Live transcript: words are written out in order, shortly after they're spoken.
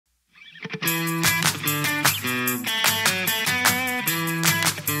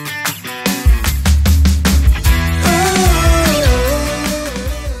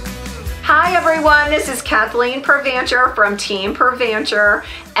Kathleen Provancher from Team Provancher,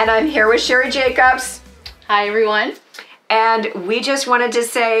 and I'm here with Sherri Jacobs. Hi, everyone. And we just wanted to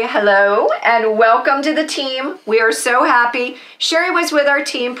say hello and welcome to the team. We are so happy. Sherri was with our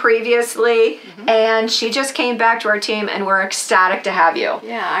team previously, and she just came back to our team, and we're ecstatic to have you.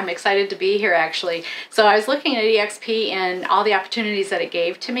 Yeah, I'm excited to be here, actually. So I was looking at EXP and all the opportunities that it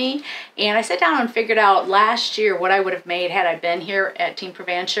gave to me, and I sat down and figured out last year what I would have made had I been here at Team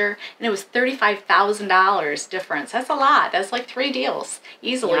Provancher, and it was $35,000 difference. That's a lot. That's like 3 deals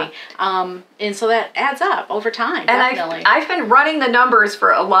easily. Yeah. And so that adds up over time, definitely. I've been running the numbers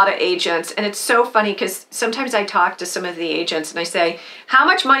for a lot of agents, and it's so funny because sometimes I talk to some of the agents and I say, how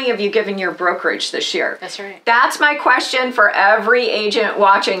much money have you given your brokerage this year? That's right. That's my question for every agent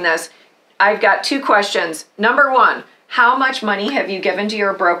watching this. I've got 2 questions. Number 1, how much money have you given to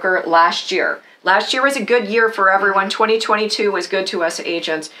your broker last year? Last year was a good year for everyone. 2022 was good to us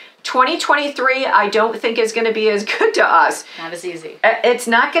agents. 2023, I don't think is going to be as good to us. Not as easy. It's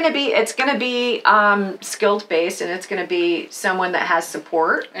not going to be. It's going to be skilled based, and it's going to be someone that has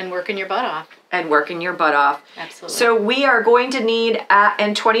support and working your butt off. Absolutely. So we are going to need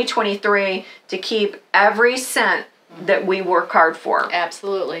in 2023 to keep every cent that we work hard for.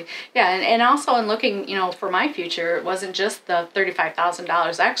 Absolutely. Yeah, and also in looking, for my future, it wasn't just the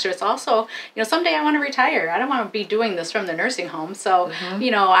 $35,000 extra. It's also, someday I want to retire. I don't want to be doing this from the nursing home. So,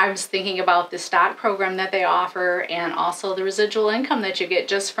 I was thinking about the stock program that they offer and also the residual income that you get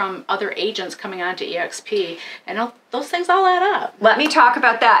just from other agents coming on to EXP. And those things all add up. Let me talk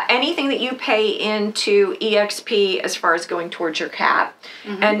about that. Anything that you pay into EXP as far as going towards your cap,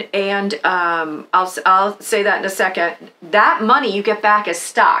 and I'll say that in a second. That money you get back as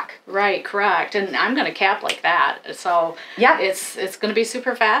stock. Right, correct. And I'm going to cap like that. So yeah, it's going to be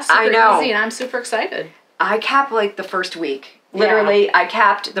super fast, super easy, and I'm super excited. I cap like the first week. Literally, yeah. I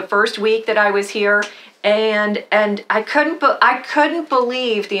capped the first week that I was here, and I couldn't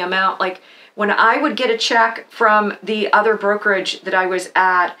believe the amount. Like when I would get a check from the other brokerage that I was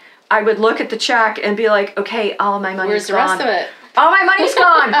at, I would look at the check and be like, okay, all of my money's Where's the gone. rest of it? All my money's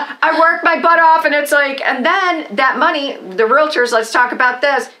gone. I worked my butt off, and it's like, and then that money, the realtors, let's talk about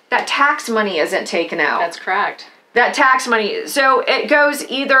this, that tax money isn't taken out. That's correct. That tax money, so it goes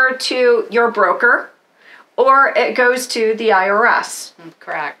either to your broker or it goes to the IRS.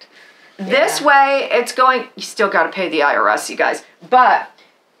 Correct. This way, it's going, you still got to pay the IRS, you guys, but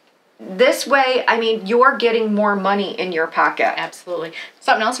this way, I mean, you're getting more money in your pocket. Absolutely.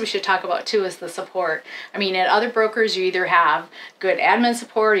 Something else we should talk about too is the support. I mean, at other brokers, you either have good admin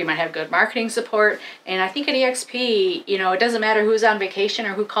support, or you might have good marketing support. And I think at EXP, it doesn't matter who's on vacation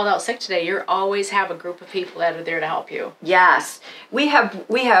or who called out sick today. You always have a group of people that are there to help you. Yes, we have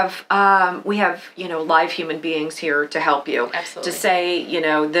live human beings here to help you. Absolutely. To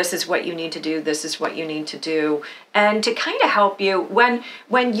say, this is what you need to do. This is what you need to do. And to kind of help you when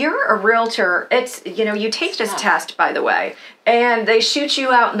you're a realtor, it's, you take this test, by the way, and they shoot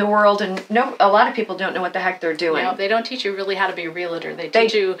you out in the world, and a lot of people don't know what the heck they're doing. They don't teach you really how to be a realtor. They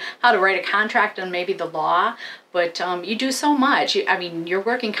teach you how to write a contract and maybe the law, but you do so much. You're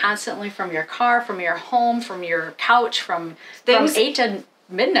working constantly from your car, from your home, from your couch, from 8 to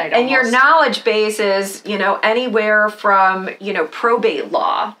midnight almost. And your knowledge base is, anywhere from, probate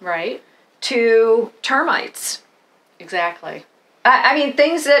law. Right. To termites. Exactly. I mean,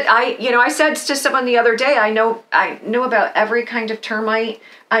 things that I said to someone the other day, I know about every kind of termite.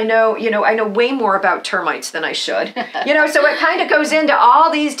 I know way more about termites than I should. So it kind of goes into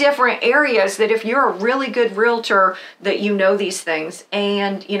all these different areas that if you're a really good realtor, that these things.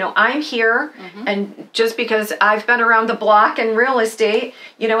 And, I'm here, and just because I've been around the block in real estate,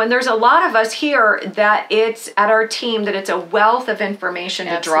 and there's a lot of us here that it's at our team that it's a wealth of information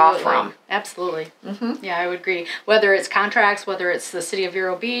to draw from. Absolutely. Yeah, I would agree. Whether it's contracts, whether it's the city of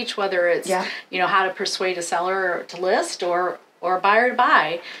Vero Beach, whether it's, how to persuade a seller to list or a buyer to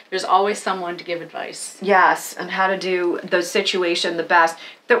buy, there's always someone to give advice. Yes, and how to do the situation the best.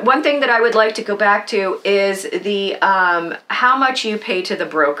 The one thing that I would like to go back to is the how much you pay to the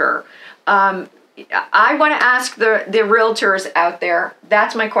broker. I want to ask the realtors out there,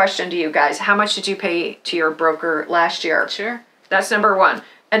 that's my question to you guys. How much did you pay to your broker last year? Sure. That's number 1.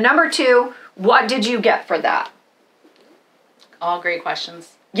 And number 2, what did you get for that? All great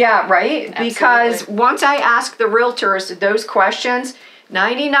questions. Yeah, right? Absolutely. Because once I ask the realtors those questions,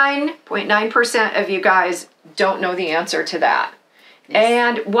 99.9% of you guys don't know the answer to that.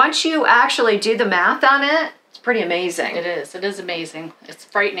 Yes. And once you actually do the math on it, It's pretty amazing. It is. It is amazing. It's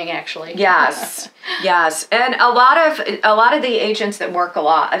frightening, actually. Yes, yes. And a lot of the agents that work a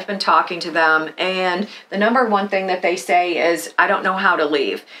lot, I've been talking to them, and the number one thing that they say is, I don't know how to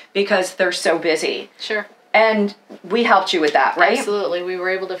leave because they're so busy. Sure. And we helped you with that, right? Absolutely. We were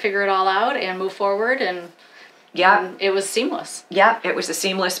able to figure it all out and move forward, and it was seamless. Yep, it was a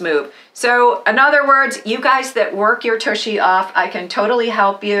seamless move. So, in other words, you guys that work your tushy off, I can totally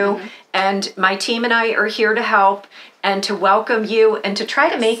help you. And my team and I are here to help and to welcome you and to try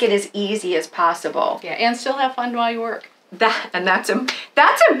to make it as easy as possible. Yeah, and still have fun while you work. That's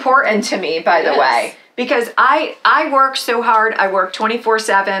important to me, by the way, because I work so hard. I work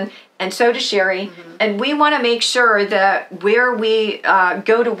 24/7, and so does Sherri. And we want to make sure that where we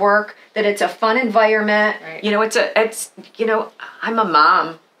go to work, that it's a fun environment. Right. You know, I'm a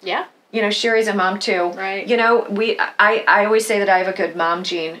mom. Yeah. You know, Sherri's a mom too. Right. You know, I always say that I have a good mom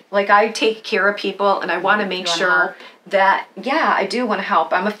gene. Like, I take care of people, and I want to make sure that, I do want to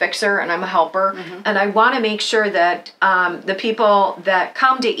help. I'm a fixer and I'm a helper. And I want to make sure that the people that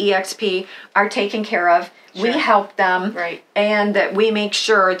come to EXP are taken care of. Sure. We help them. Right. And that we make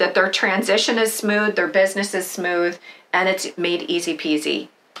sure that their transition is smooth, their business is smooth, and it's made easy peasy.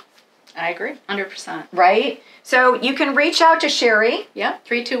 I agree, 100%. Right? So you can reach out to Sherri. Yeah,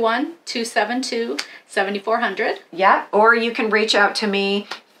 321-272-7400. Yeah, or you can reach out to me.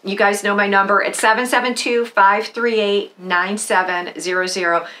 You guys know my number. It's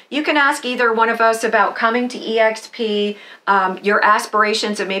 772-538-9700. You can ask either one of us about coming to EXP, your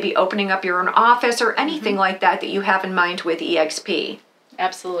aspirations of maybe opening up your own office or anything like that you have in mind with EXP.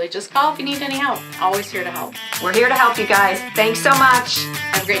 Absolutely. Just call if you need any help. Always here to help. We're here to help you guys. Thanks so much.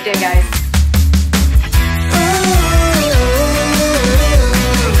 Have a great day, guys.